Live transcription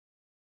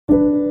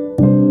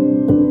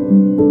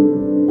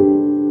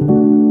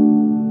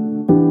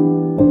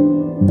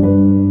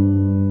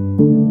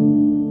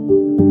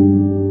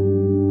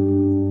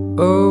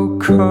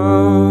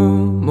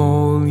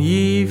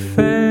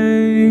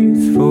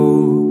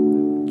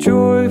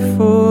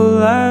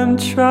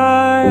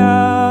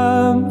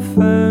triumphant,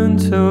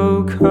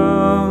 O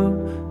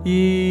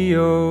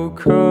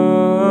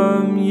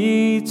come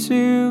ye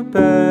to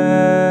Bethlehem.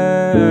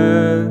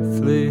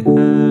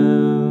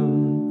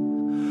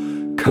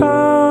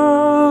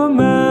 Come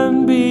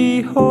and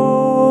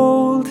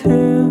behold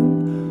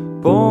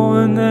him,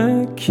 born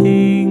the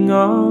King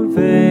of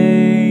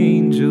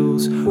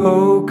angels.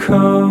 Oh,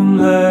 come,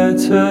 let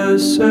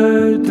us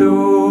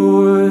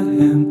adore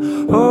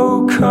him.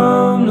 Oh,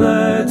 come,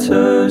 let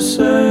us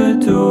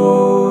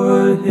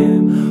adore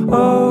him.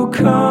 Oh,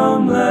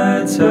 come,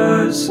 let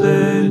us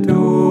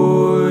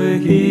adore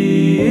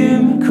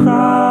him,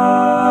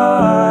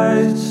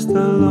 Christ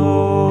the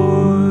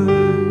Lord.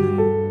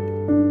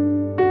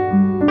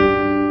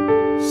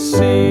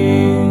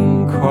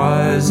 Sing,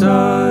 choirs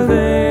of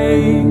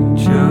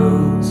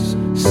angels,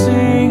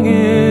 sing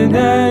in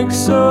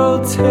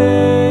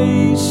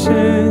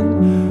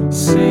exaltation.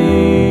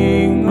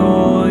 Sing,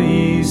 all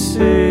ye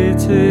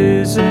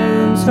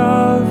citizens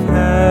of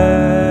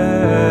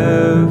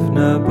heaven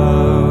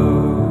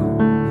above.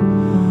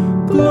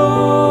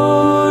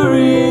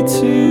 Glory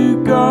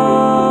to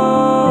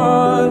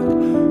God,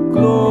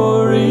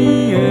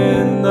 glory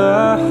in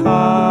the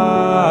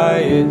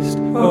highest.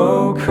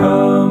 Oh,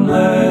 come,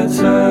 let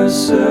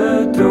us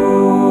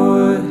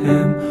adore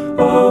him.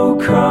 Oh,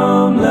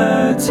 come,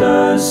 let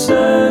us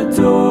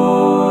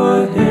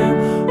adore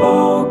him.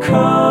 Oh,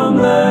 come,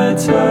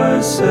 let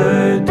us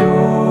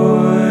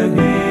adore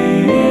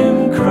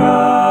him,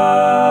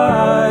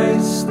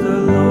 Christ the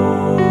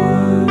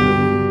Lord.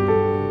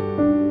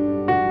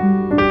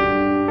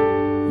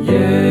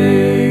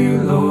 Yea,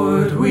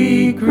 Lord,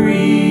 we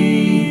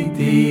greet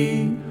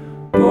thee,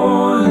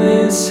 born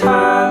this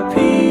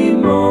happy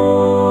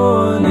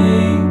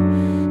morning.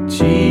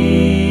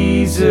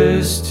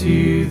 Jesus,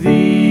 to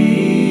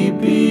thee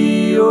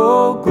be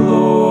all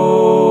glory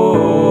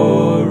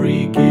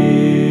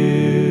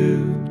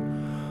given.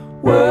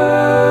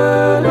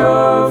 Word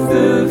of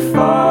the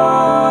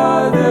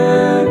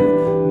Father,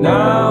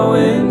 now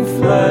in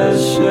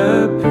flesh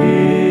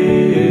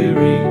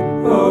appearing.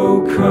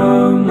 Oh,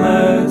 come,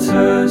 let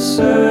us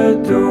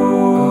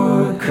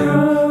adore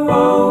him.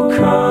 Oh,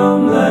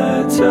 come,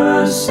 let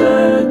us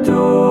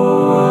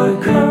adore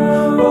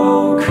him.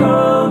 Oh,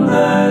 come,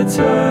 let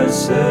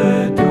us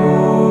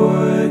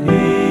adore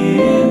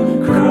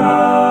him,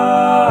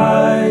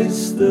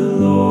 Christ the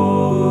Lord.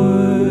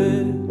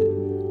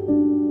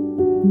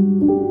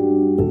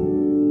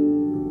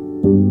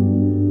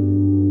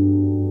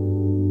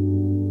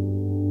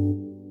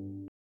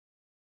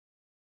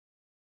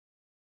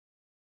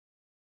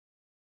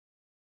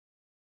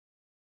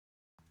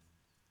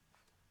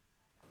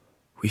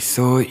 We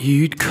thought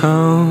you'd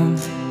come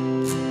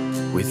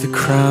with a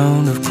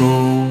crown of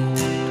gold,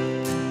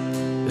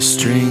 a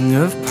string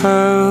of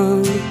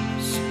pearls,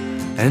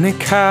 and a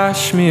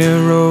cashmere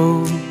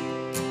robe.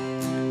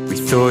 We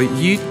thought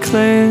you'd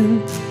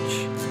clench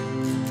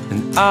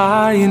an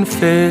iron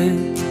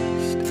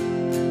fist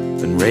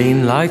and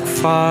rain like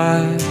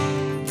fire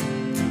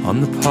on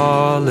the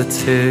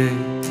politics.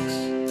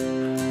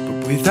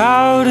 But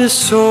without a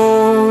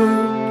sword,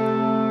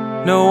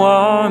 no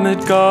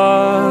armored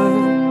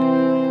guard,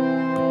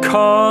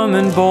 come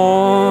and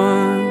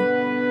born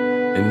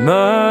in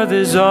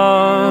mother's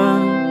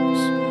arms.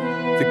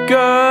 The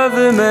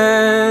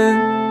government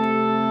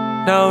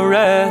now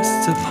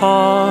rests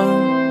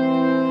upon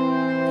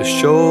the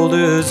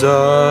shoulders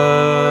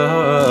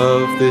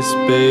of this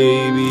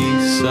baby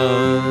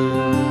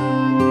son.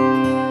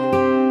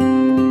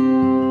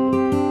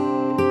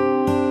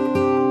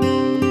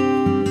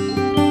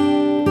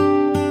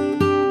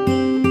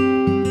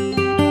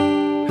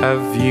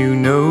 Have you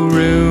no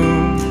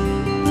room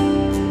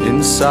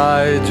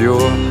inside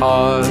your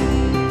heart?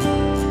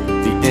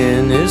 The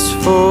in is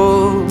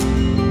full,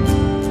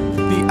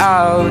 the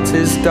out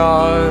is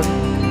dark,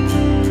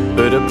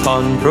 but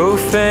upon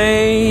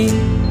profane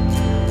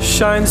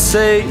shines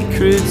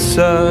sacred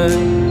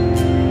sun.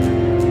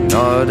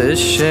 Not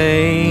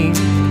ashamed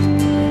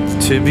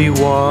to be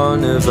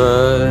one of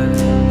us,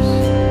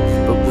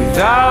 but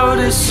without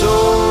a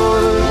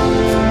sword,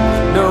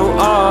 no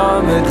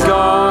armored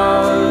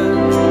guard,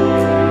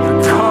 the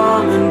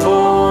common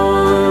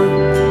born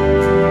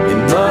in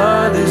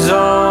mother's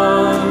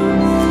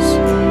arms.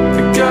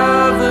 The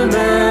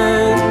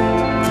government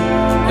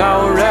now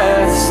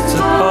rests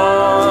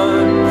upon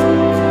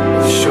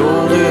the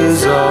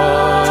shoulders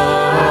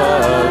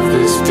of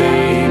this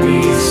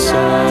baby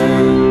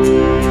son.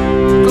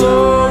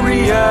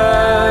 Gloria,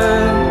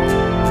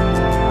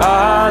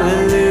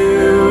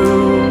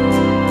 hallelujah,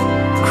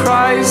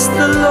 Christ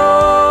the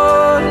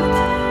Lord,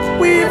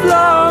 we've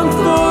longed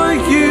for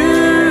you.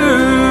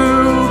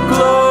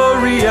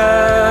 Gloria,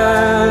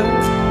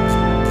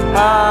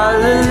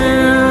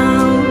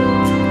 hallelujah,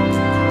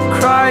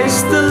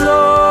 Christ the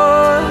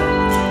Lord,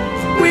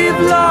 we've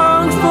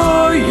longed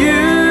for you.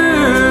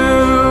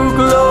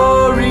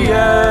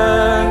 Gloria,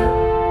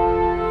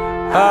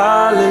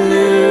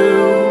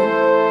 hallelujah,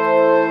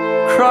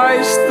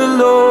 Christ the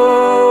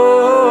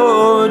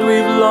Lord,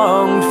 we've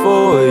longed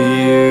for you.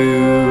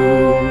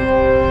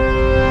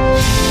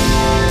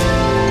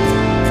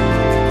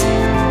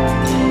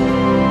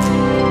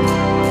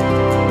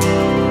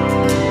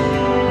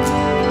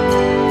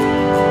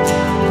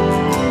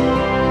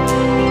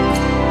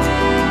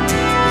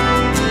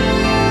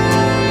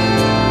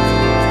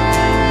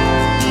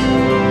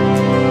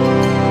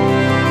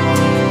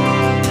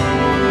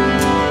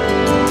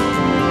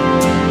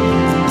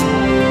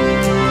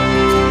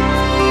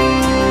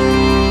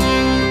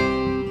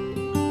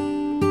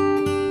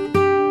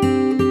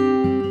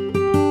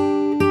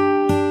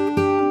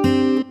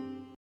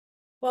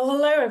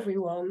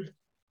 everyone.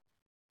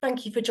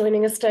 Thank you for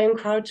joining us today in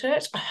Crowd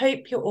Church. I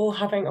hope you're all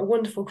having a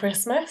wonderful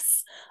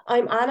Christmas.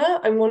 I'm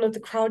Anna. I'm one of the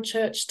Crowd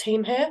Church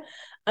team here,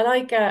 and I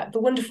get the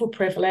wonderful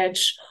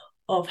privilege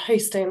of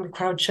hosting the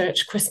Crowd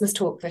Church Christmas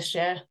talk this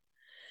year.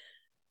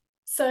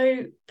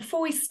 So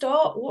before we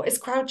start, what is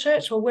Crowd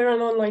Church? Well, we're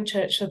an online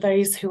church for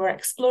those who are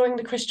exploring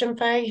the Christian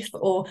faith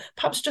or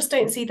perhaps just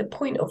don't see the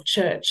point of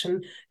church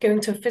and going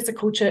to a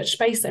physical church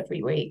space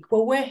every week.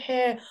 Well, we're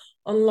here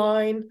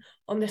online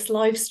on this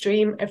live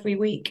stream every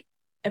week,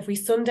 every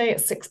Sunday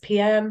at 6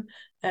 p.m,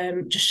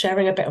 just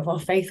sharing a bit of our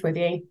faith with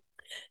you.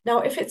 Now,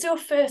 if it's your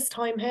first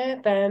time here,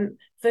 then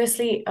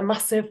firstly, a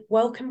massive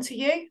welcome to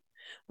you.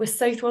 We're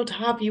so thrilled to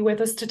have you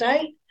with us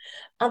today.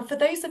 And for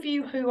those of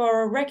you who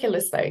are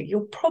regulars, though,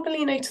 you'll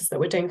probably notice that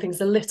we're doing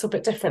things a little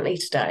bit differently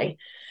today.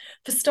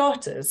 For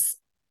starters,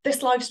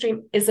 this live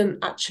stream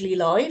isn't actually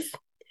live,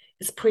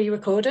 it's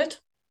pre-recorded.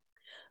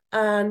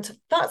 And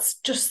that's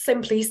just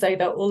simply so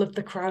that all of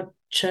the Crowd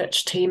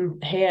Church team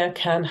here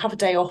can have a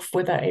day off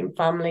with their own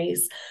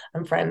families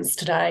and friends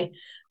today.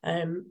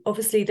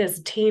 Obviously, there's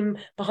a team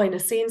behind the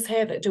scenes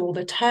here that do all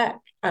the tech,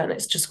 and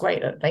it's just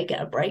great that they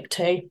get a break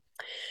too.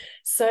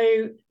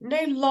 So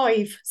no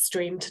live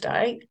stream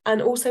today,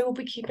 and also we'll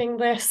be keeping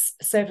this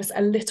service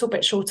a little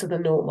bit shorter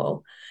than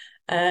normal.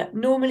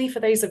 Normally,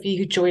 for those of you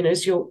who join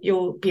us,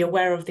 you'll be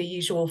aware of the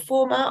usual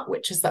format,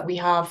 which is that we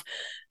have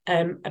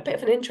a bit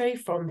of an intro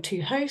from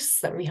two hosts,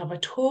 then we have a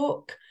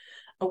talk,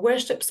 a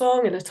worship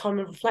song and a time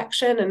of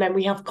reflection, and then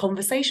we have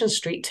Conversation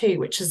Street too,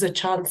 which is a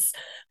chance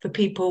for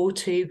people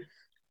to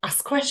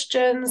ask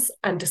questions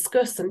and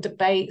discuss and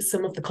debate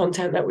some of the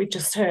content that we've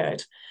just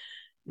heard.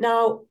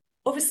 Now,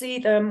 obviously,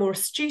 the more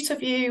astute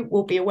of you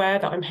will be aware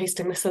that I'm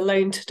hosting this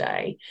alone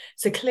today.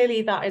 So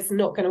clearly that is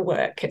not going to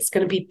work. It's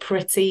going to be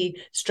pretty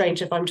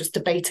strange if I'm just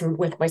debating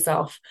with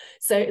myself.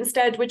 So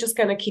instead, we're just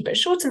going to keep it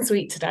short and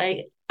sweet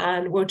today,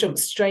 and we'll jump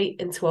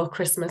straight into our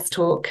Christmas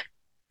talk.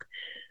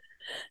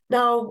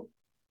 Now,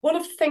 one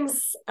of the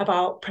things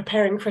about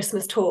preparing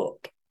Christmas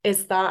talk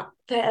is that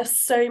there are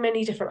so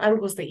many different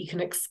angles that you can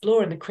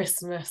explore in the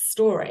Christmas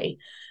story.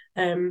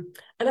 And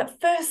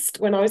at first,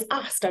 when I was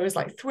asked, I was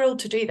like thrilled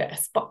to do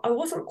this, but I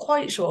wasn't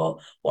quite sure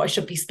what I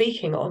should be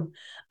speaking on.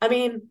 I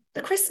mean,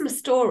 the Christmas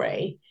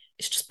story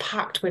is just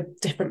packed with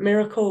different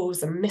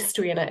miracles and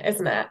mystery in it,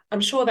 isn't it?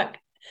 I'm sure that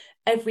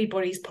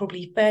everybody's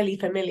probably fairly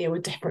familiar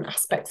with different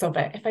aspects of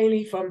it, if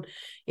only from,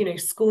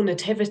 school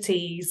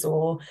nativities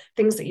or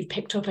things that you've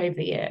picked up over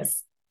the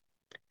years.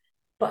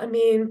 But I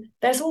mean,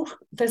 there's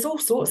all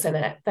sorts in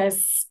it.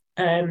 There's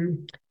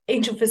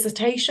angel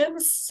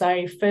visitations,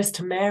 so first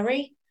to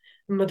Mary,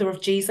 mother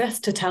of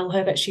Jesus, to tell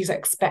her that she's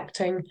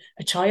expecting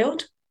a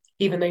child,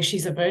 even though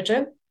she's a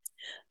virgin.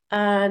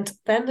 And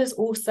then there's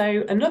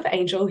also another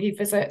angel who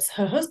visits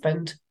her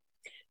husband,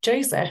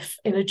 Joseph,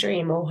 in a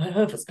dream, or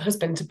her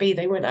husband-to-be.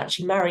 They weren't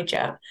actually married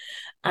yet.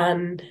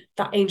 And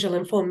that angel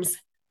informs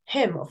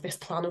him of this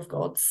plan of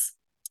God's.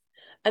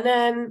 And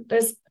then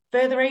there's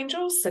further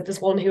angels. So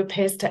there's one who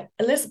appears to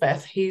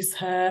Elizabeth, who's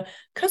her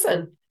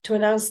cousin, to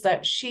announce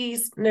that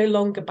she's no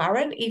longer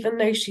barren, even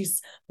though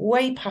she's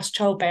way past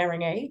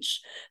childbearing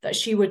age, that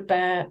she would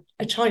bear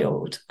a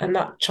child, and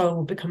that child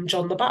will become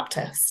John the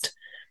Baptist.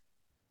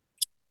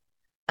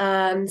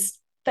 And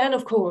then,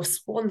 of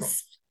course,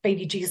 once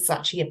baby Jesus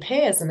actually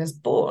appears and is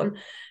born,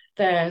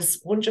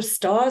 there's wondrous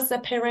stars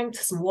appearing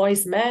to some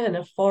wise men in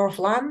a far-off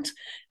land.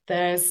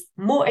 There's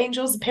more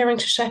angels appearing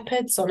to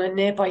shepherds on a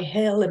nearby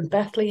hill in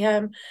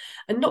Bethlehem,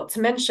 and not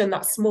to mention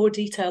that small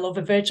detail of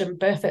a virgin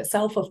birth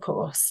itself, of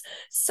course.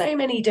 So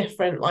many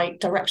different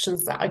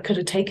directions that I could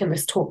have taken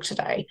this talk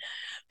today.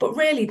 But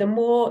really, the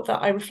more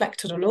that I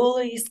reflected on all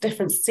these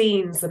different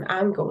scenes and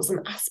angles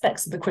and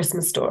aspects of the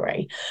Christmas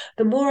story,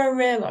 the more I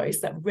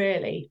realised that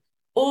really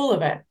all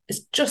of it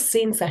is just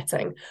scene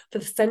setting for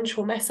the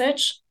central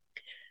message.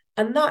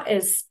 And that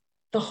is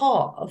the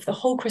heart of the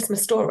whole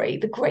Christmas story.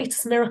 The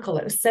greatest miracle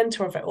at the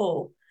centre of it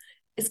all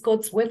is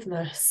God's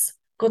witness,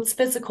 God's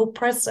physical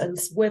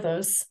presence with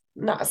us.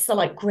 And that's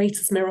the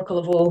greatest miracle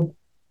of all.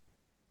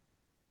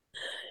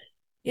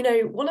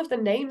 One of the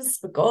names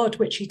for God,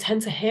 which you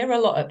tend to hear a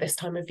lot at this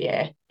time of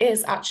year,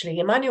 is actually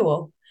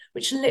Emmanuel,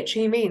 which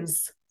literally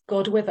means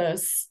God with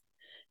us.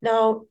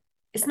 Now,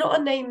 it's not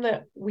a name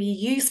that we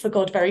use for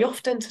God very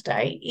often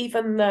today,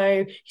 even though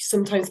you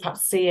sometimes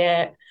perhaps see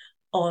it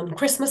on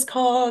Christmas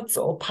cards,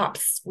 or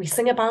perhaps we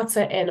sing about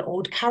it in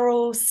old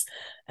carols,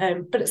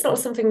 but it's not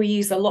something we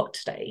use a lot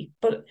today.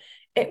 But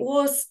it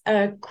was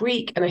a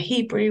Greek and a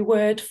Hebrew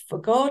word for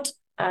God,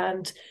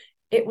 and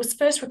it was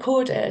first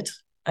recorded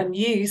and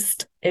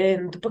used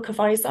in the book of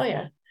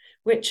Isaiah,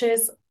 which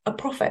is a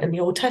prophet in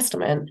the Old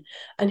Testament,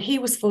 and he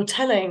was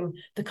foretelling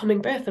the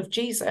coming birth of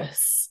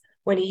Jesus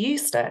when he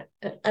used it,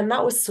 and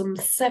that was some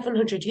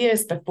 700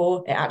 years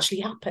before it actually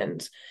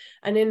happened.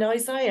 And in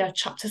Isaiah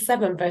chapter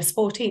 7, verse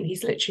 14,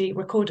 he's literally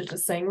recorded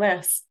as saying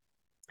this: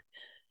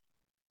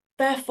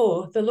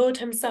 "Therefore, the Lord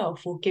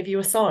himself will give you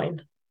a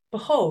sign.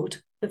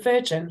 Behold, the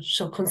virgin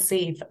shall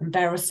conceive and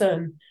bear a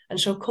son, and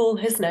shall call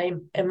his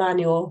name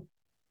Emmanuel."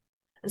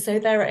 And so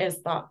there it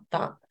is, that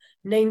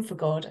name for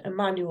God,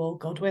 Emmanuel,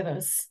 God with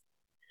us.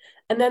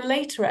 And then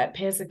later it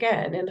appears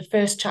again in the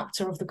first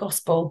chapter of the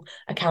Gospel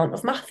account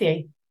of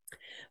Matthew,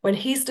 when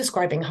he's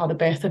describing how the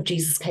birth of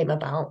Jesus came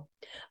about.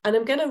 And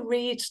I'm going to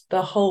read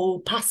the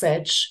whole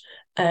passage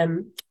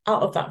out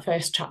of that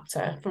first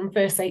chapter from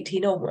verse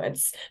 18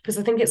 onwards, because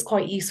I think it's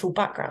quite useful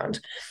background.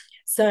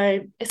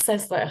 So it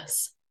says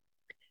this: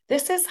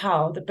 "This is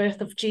how the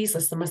birth of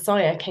Jesus, the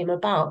Messiah, came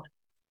about.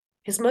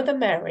 His mother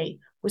Mary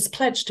was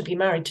pledged to be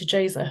married to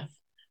Joseph,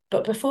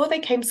 but before they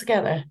came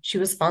together, she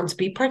was found to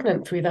be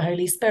pregnant through the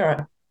Holy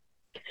Spirit.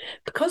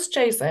 Because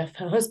Joseph,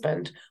 her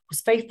husband,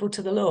 was faithful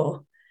to the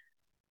law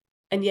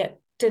and yet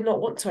did not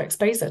want to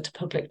expose her to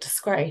public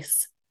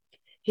disgrace,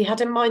 he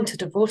had in mind to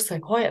divorce her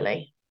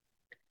quietly.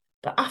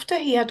 But after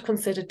he had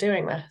considered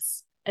doing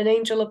this, an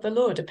angel of the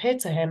Lord appeared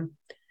to him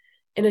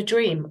in a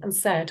dream and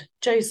said,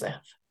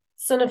 'Joseph,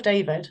 son of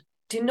David,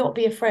 do not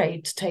be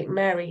afraid to take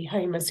Mary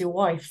home as your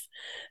wife,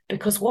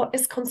 because what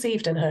is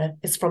conceived in her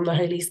is from the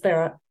Holy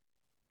Spirit.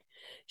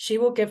 She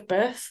will give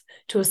birth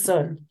to a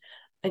son,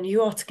 and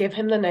you are to give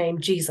him the name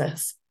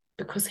Jesus,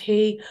 because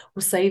he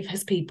will save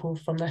his people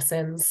from their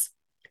sins.'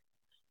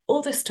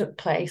 All this took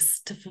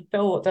place to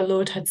fulfill what the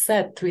Lord had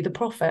said through the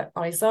prophet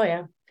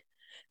Isaiah.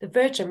 The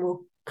virgin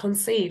will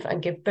conceive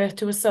and give birth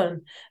to a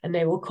son, and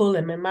they will call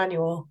him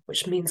Emmanuel,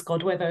 which means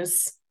God with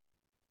us."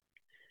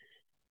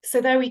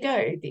 So there we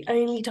go. The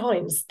only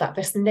times that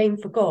this name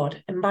for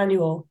God,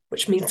 Emmanuel,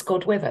 which means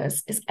God with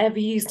us, is ever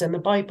used in the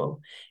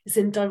Bible is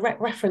in direct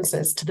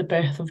references to the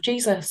birth of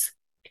Jesus,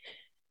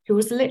 who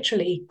was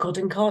literally God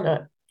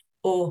incarnate,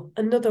 or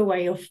another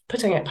way of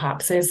putting it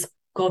perhaps is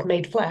God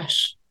made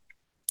flesh.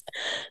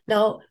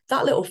 Now,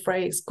 that little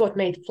phrase, God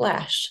made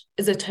flesh,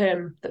 is a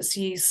term that's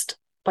used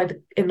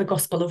in the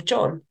Gospel of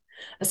John,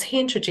 as he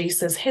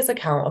introduces his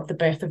account of the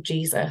birth of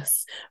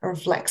Jesus and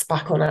reflects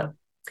back on it.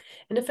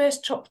 In the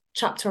first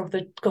chapter of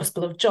the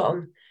Gospel of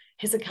John,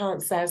 his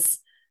account says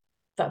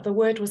that the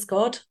Word was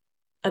God,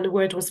 and the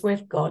Word was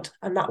with God,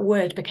 and that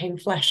Word became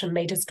flesh and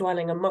made his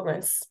dwelling among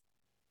us.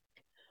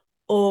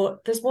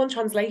 Or there's one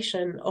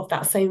translation of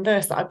that same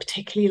verse that I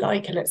particularly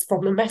like, and it's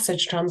from the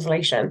Message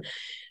translation.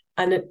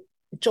 And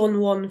John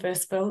 1,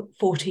 verse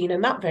 14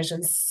 in that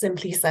version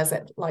simply says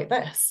it like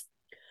this: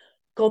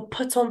 "God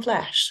put on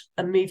flesh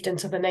and moved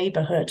into the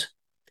neighborhood."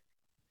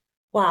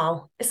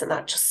 Wow, isn't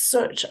that just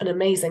such an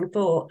amazing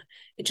thought?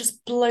 It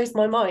just blows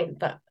my mind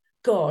that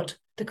God,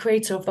 the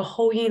creator of the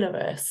whole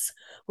universe,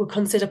 would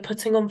consider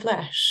putting on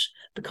flesh,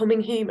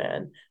 becoming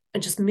human,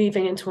 and just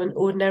moving into an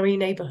ordinary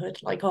neighborhood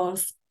like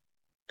ours.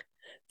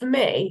 For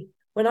me,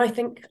 when I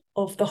think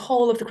of the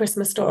whole of the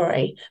Christmas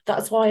story,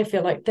 that's why I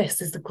feel like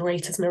this is the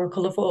greatest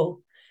miracle of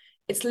all.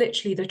 It's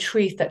literally the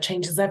truth that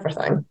changes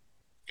everything.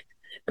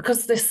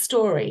 Because this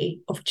story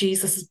of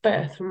Jesus'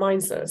 birth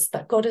reminds us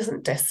that God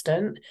isn't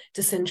distant,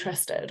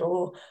 disinterested,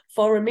 or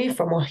far removed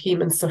from our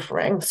human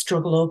suffering,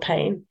 struggle, or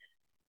pain.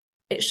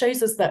 It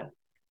shows us that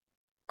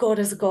God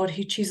is a God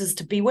who chooses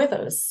to be with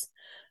us,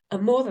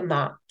 and more than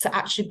that, to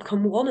actually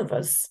become one of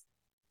us.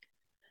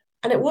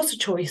 And it was a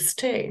choice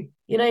too.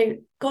 You know,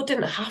 God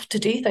didn't have to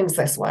do things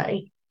this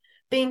way.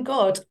 Being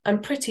God,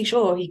 I'm pretty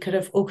sure he could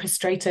have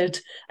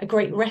orchestrated a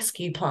great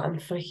rescue plan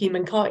for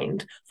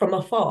humankind from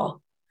afar,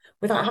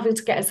 without having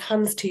to get his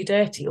hands too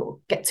dirty or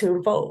get too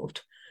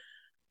involved.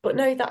 But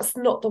no, that's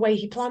not the way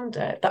he planned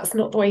it. That's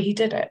not the way he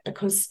did it,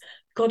 because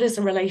God is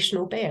a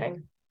relational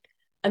being.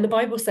 And the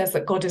Bible says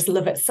that God is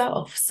love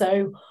itself.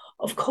 So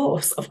of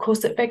course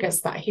it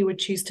figures that he would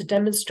choose to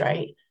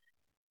demonstrate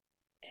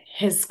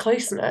his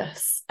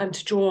closeness and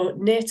to draw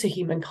near to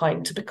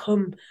humankind, to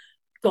become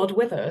God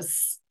with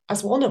us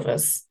as one of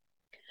us.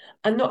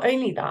 And not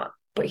only that,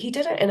 but he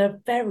did it in a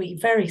very,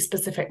 very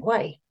specific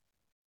way.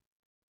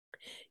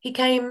 He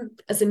came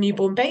as a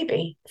newborn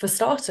baby, for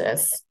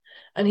starters,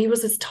 and he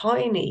was as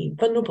tiny,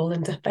 vulnerable,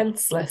 and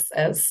defenseless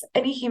as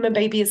any human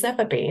baby has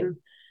ever been.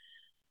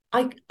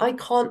 I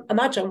can't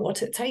imagine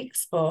what it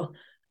takes for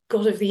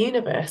God of the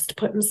universe to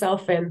put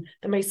himself in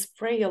the most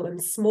frail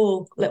and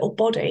small little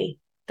body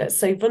that's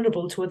so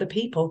vulnerable to other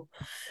people.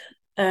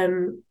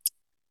 And,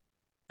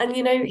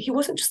 you know, he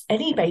wasn't just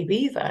any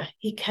baby either.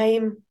 He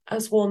came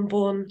as one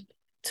born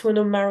to an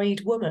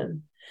unmarried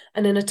woman,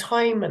 and in a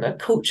time and a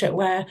culture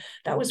where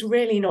that was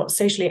really not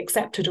socially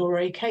accepted or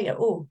okay at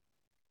all.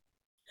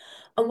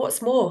 And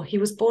what's more, he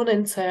was born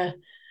into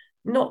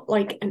not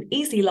like an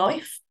easy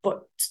life,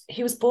 but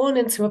he was born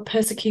into a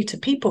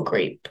persecuted people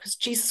group, because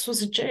Jesus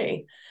was a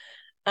Jew,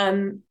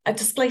 and a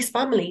displaced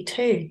family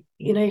too.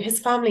 You know, his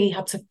family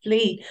had to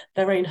flee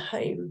their own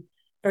home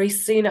very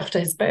soon after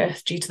his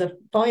birth due to the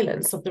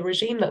violence of the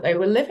regime that they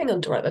were living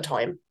under at the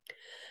time.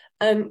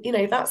 And, you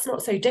know, that's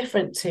not so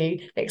different to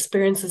the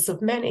experiences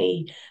of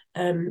many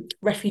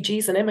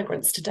refugees and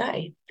immigrants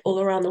today all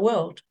around the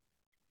world.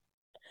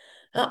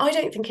 I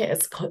don't think it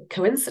is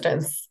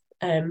coincidence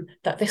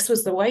that this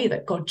was the way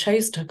that God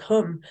chose to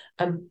come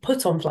and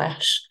put on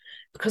flesh,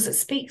 because it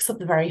speaks of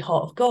the very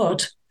heart of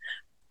God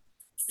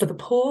for the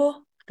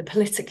poor, the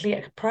politically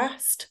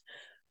oppressed,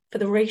 for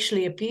the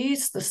racially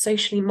abused, the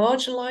socially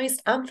marginalised,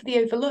 and for the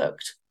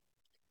overlooked.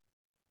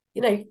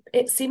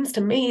 It seems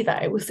to me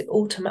that it was the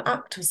ultimate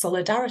act of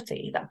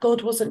solidarity, that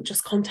God wasn't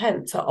just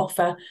content to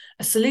offer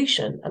a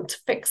solution and to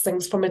fix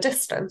things from a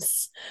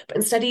distance, but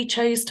instead he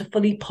chose to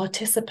fully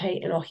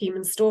participate in our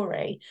human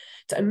story,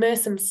 to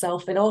immerse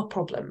himself in our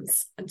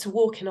problems and to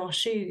walk in our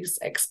shoes,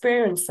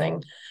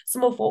 experiencing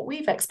some of what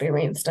we've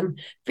experienced and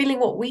feeling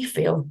what we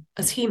feel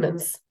as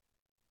humans.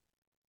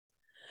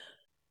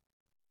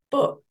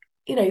 But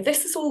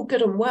this is all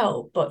good and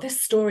well, but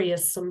this story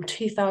is some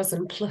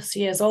 2000 plus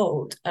years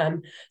old.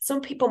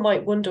 Some people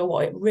might wonder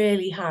what it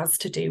really has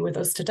to do with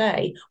us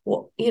today.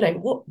 What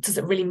does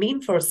it really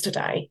mean for us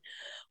today?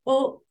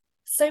 Well,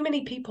 so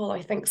many people,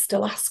 I think,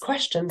 still ask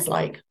questions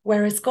like,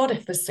 where is God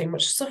if there's so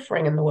much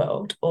suffering in the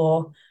world?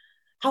 Or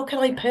how can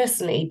I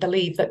personally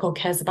believe that God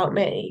cares about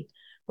me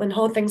when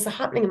hard things are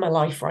happening in my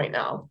life right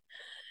now?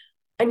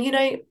 And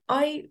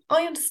I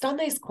understand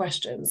those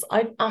questions.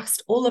 I've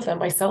asked all of them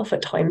myself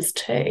at times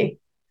too.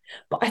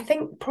 But I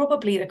think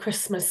probably the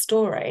Christmas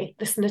story,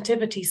 this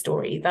nativity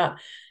story that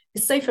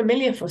is so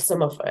familiar for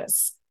some of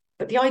us,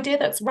 but the idea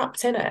that's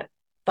wrapped in it,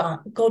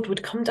 that God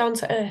would come down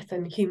to earth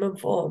in human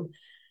form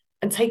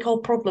and take our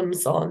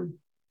problems on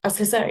as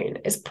his own,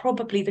 is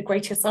probably the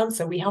greatest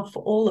answer we have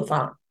for all of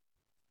that.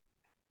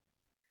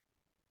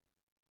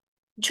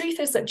 The truth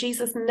is that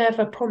Jesus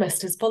never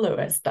promised his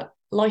followers that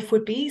life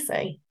would be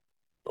easy.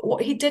 But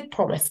what he did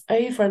promise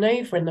over and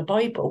over in the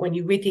Bible, when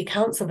you read the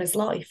accounts of his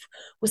life,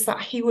 was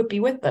that he would be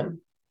with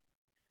them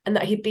and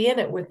that he'd be in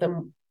it with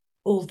them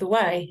all the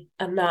way,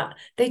 and that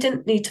they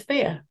didn't need to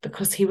fear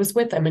because he was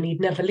with them and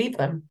he'd never leave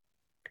them.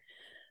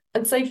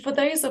 And so for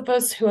those of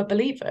us who are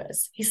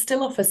believers, he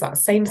still offers that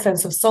same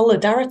sense of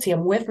solidarity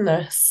and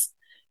witness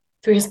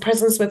through his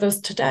presence with us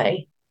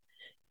today.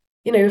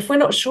 If we're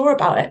not sure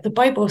about it, the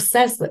Bible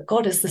says that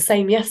God is the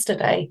same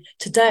yesterday,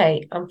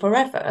 today, and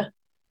forever.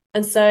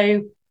 And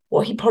so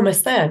what he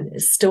promised then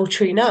is still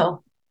true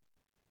now.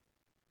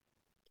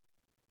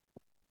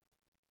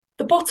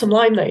 The bottom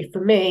line, though, for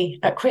me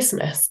at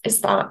Christmas is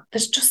that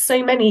there's just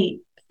so many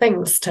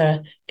things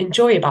to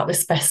enjoy about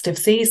this festive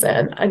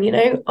season.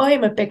 And, I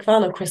am a big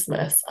fan of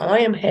Christmas and I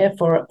am here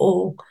for it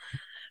all.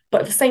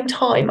 But at the same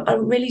time, I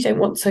really don't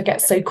want to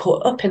get so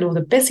caught up in all the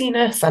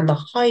busyness and the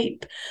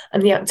hype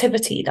and the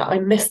activity that I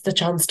miss the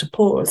chance to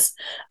pause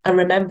and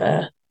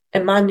remember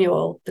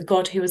Emmanuel, the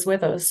God who is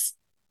with us.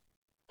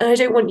 And I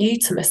don't want you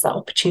to miss that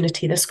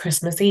opportunity this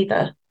Christmas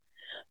either,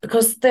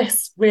 because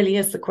this really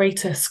is the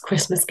greatest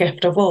Christmas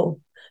gift of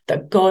all,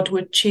 that God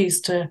would choose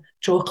to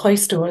draw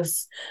close to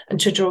us and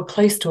to draw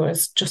close to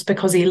us just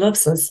because he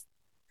loves us.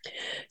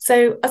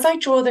 So as I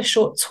draw this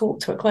short talk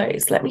to a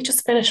close, let me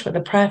just finish with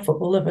a prayer for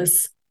all of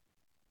us.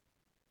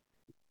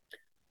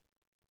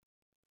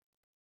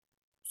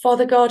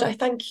 Father God, I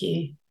thank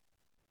you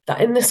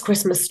that in this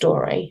Christmas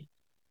story,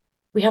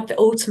 we have the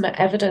ultimate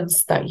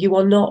evidence that you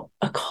are not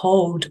a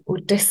cold or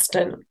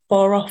distant,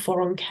 far off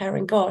or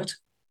uncaring God,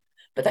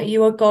 but that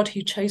you are God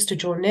who chose to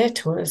draw near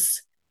to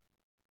us,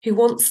 who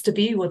wants to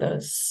be with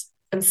us,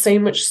 and so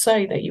much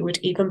so that you would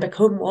even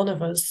become one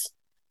of us.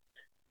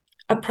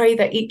 I pray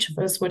that each of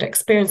us would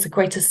experience a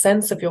greater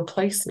sense of your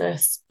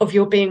closeness, of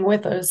your being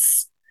with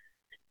us,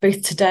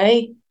 both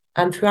today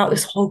and throughout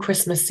this whole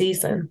Christmas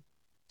season.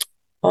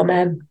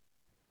 Amen.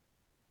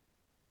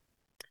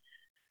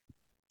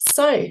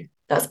 So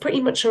that's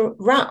pretty much a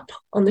wrap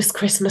on this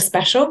Christmas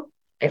special,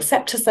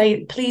 except to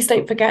say, please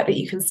don't forget that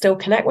you can still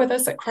connect with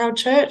us at Crowd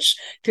Church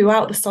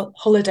throughout the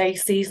holiday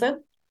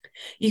season.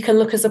 You can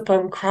look us up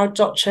on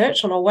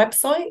crowd.church on our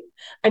website,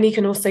 and you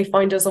can also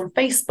find us on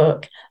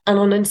Facebook and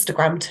on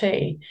Instagram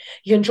too.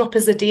 You can drop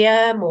us a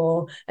DM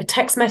or a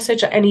text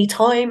message at any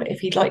time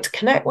if you'd like to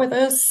connect with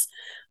us,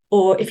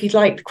 or if you'd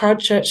like the Crowd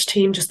Church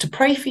team just to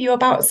pray for you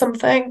about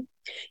something,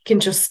 you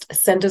can just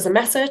send us a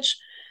message.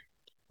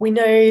 We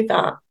know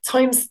that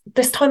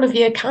this time of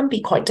year can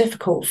be quite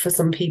difficult for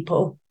some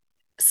people.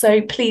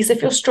 So please,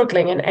 if you're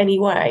struggling in any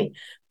way,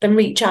 then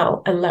reach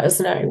out and let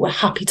us know. We're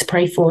happy to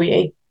pray for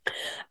you.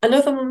 And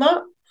other than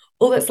that,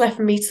 all that's left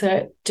for me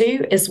to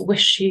do is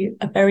wish you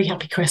a very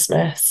happy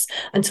Christmas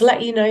and to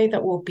let you know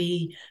that we'll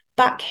be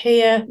back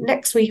here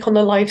next week on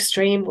the live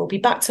stream. We'll be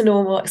back to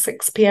normal at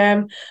 6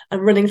 p.m.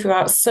 and running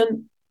throughout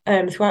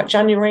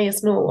January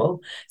as normal.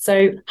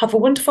 So have a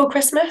wonderful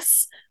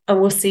Christmas, and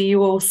we'll see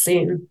you all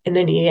soon in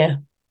the new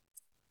year.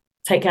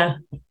 Take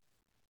care.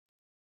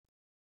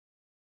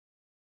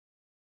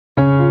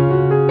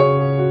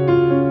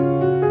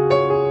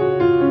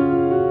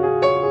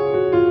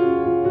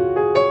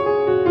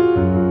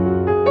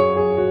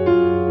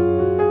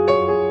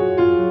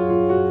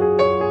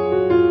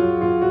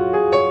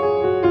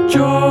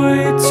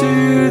 Joy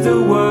to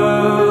the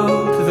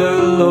world,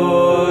 the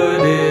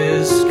Lord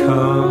is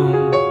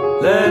come.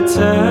 Let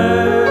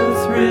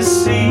earth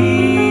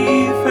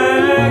receive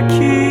her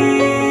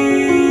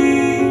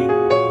King.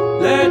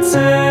 Let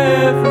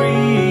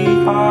every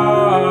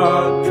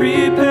heart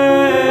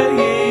prepare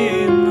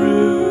him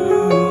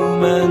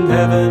room, and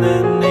heaven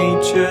and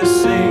nature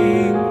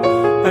sing,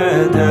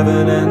 and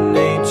heaven and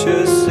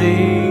nature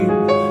sing,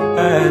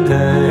 and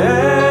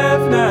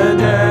heaven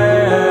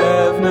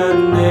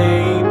and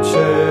nature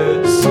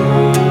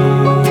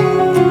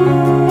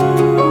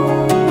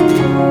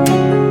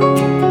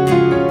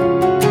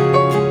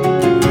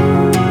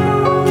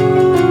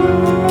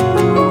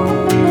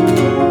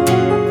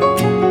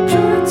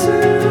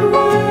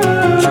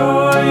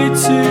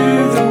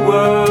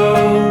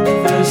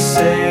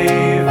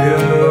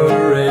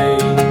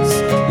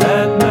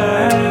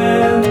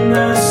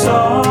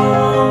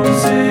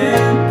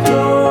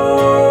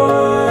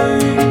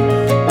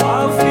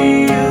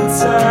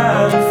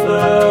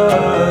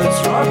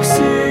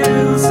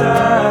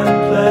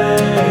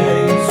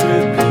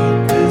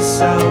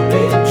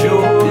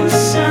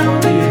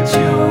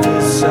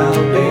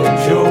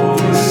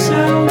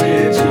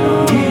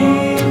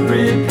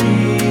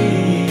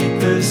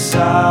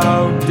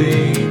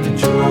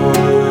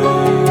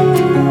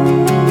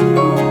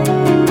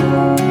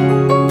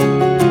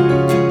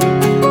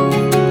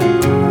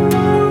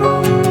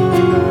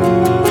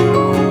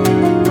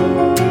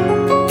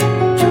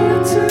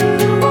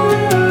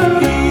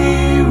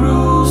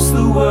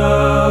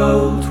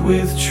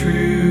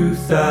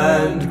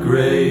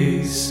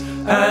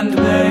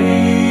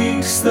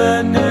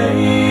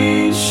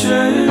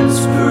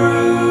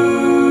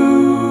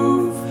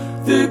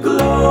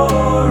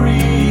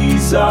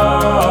glories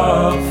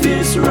of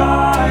His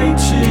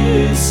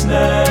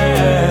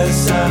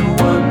righteousness and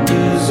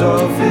wonders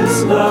of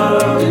His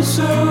love,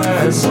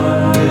 and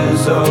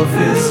wonders of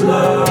His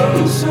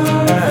love,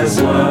 and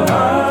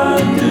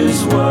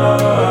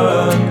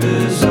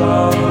wonders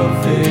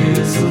of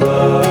His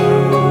love.